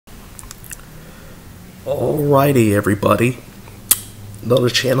Alrighty, everybody. Another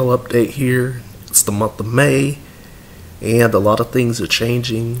channel update here. It's the month of May, and a lot of things are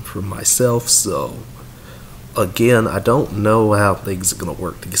changing for myself. So, again, I don't know how things are going to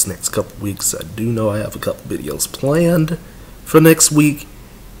work these next couple weeks. I do know I have a couple videos planned for next week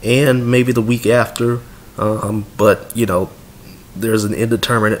and maybe the week after. But, there's an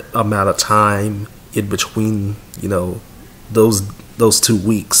indeterminate amount of time in between, those 2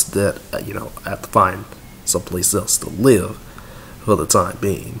 weeks that, I have to find someplace else to live for the time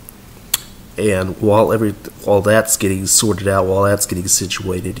being. And while that's getting sorted out, while that's getting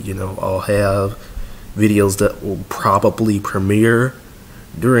situated, I'll have videos that will probably premiere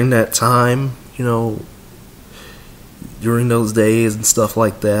during that time, during those days and stuff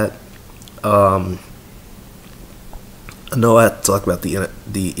like that. I know I have to talk about the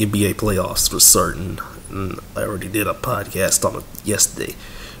NBA playoffs for certain. And I already did a podcast on it yesterday,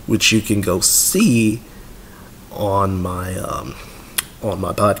 which you can go see on my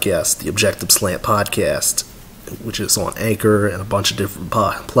podcast, the Objective Slant podcast, which is on Anchor and a bunch of different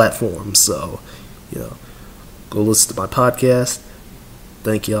platforms. So, go listen to my podcast.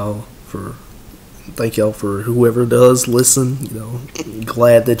 Thank y'all for whoever does listen.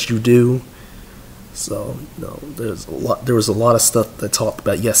 Glad that you do. So, there was a lot of stuff that I talked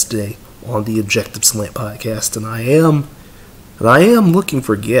about yesterday on the Objective Slant podcast, and I am looking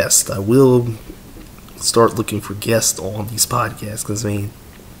for guests. I will start looking for guests on these podcasts, because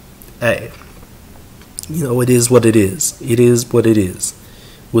hey, it is what it is. It is what it is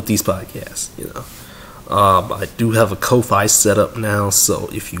with these podcasts. I do have a Ko-Fi set up now, so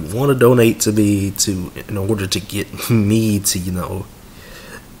if you want to donate to me in order to get me to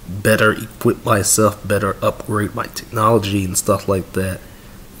better equip myself, better upgrade my technology and stuff like that,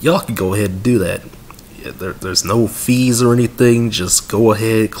 y'all can go ahead and do that. There's no fees or anything. Just go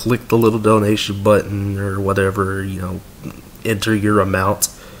ahead, click the little donation button or whatever, enter your amount,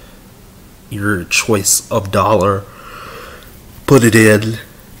 your choice of dollar, put it in,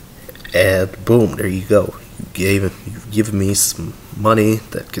 and boom, there you go. You've given me some money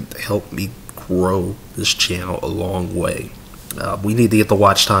that could help me grow this channel a long way. We need to get the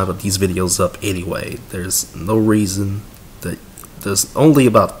watch time of these videos up anyway. There's no reason that there's only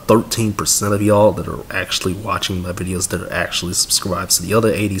about 13% of y'all that are actually watching my videos that are actually subscribed. So the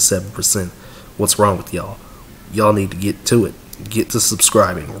other 87%, what's wrong with y'all? Y'all need to get to it. Get to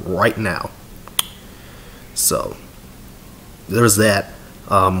subscribing right now. So, there's that.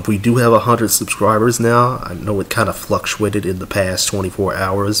 We do have 100 subscribers now. I know it kind of fluctuated in the past 24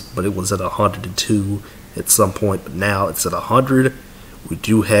 hours, but it was at 102 at some point, but now it's at 100. I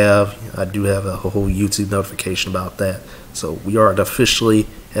do have a whole YouTube notification about that. So we are officially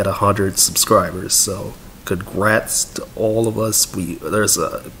at 100 subscribers. So congrats to all of us. There's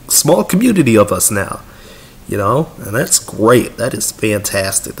a small community of us now, and that's great. That is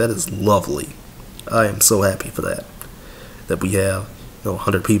fantastic. That is lovely. I am so happy for that we have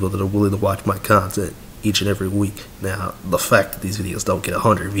 100 people that are willing to watch my content each and every week. Now, the fact that these videos don't get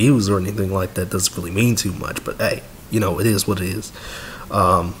 100 views or anything like that doesn't really mean too much, but hey, it is what it is.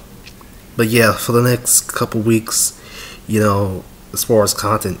 But yeah, for the next couple weeks, as far as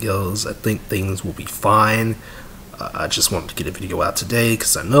content goes, I think things will be fine. I just wanted to get a video out today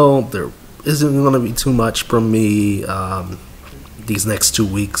because I know there isn't going to be too much from me these next 2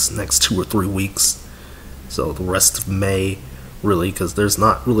 weeks, next 2 or 3 weeks. So the rest of May, really, because there's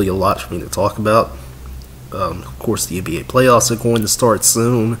not really a lot for me to talk about. Of course, the NBA playoffs are going to start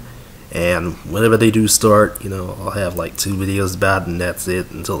soon, and whenever they do start, I'll have like 2 videos about it, and that's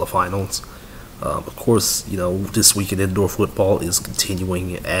it until the finals. Of course, this week in indoor football is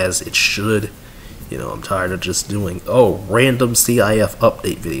continuing as it should. I'm tired of just doing, random CIF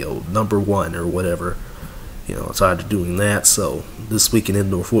update video, number 1 or whatever. I'm tired of doing that, so this week in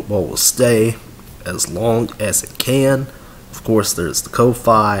indoor football will stay as long as it can. Of course, there's the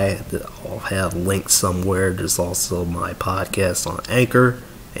Ko-Fi that I'll have linked somewhere. There's also my podcast on Anchor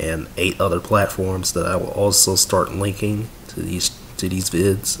and 8 other platforms that I will also start linking to these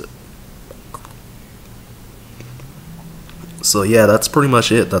vids. So yeah, that's pretty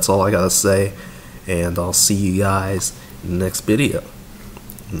much it. That's all I gotta say, and I'll see you guys in the next video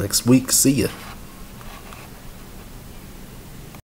next week. See ya.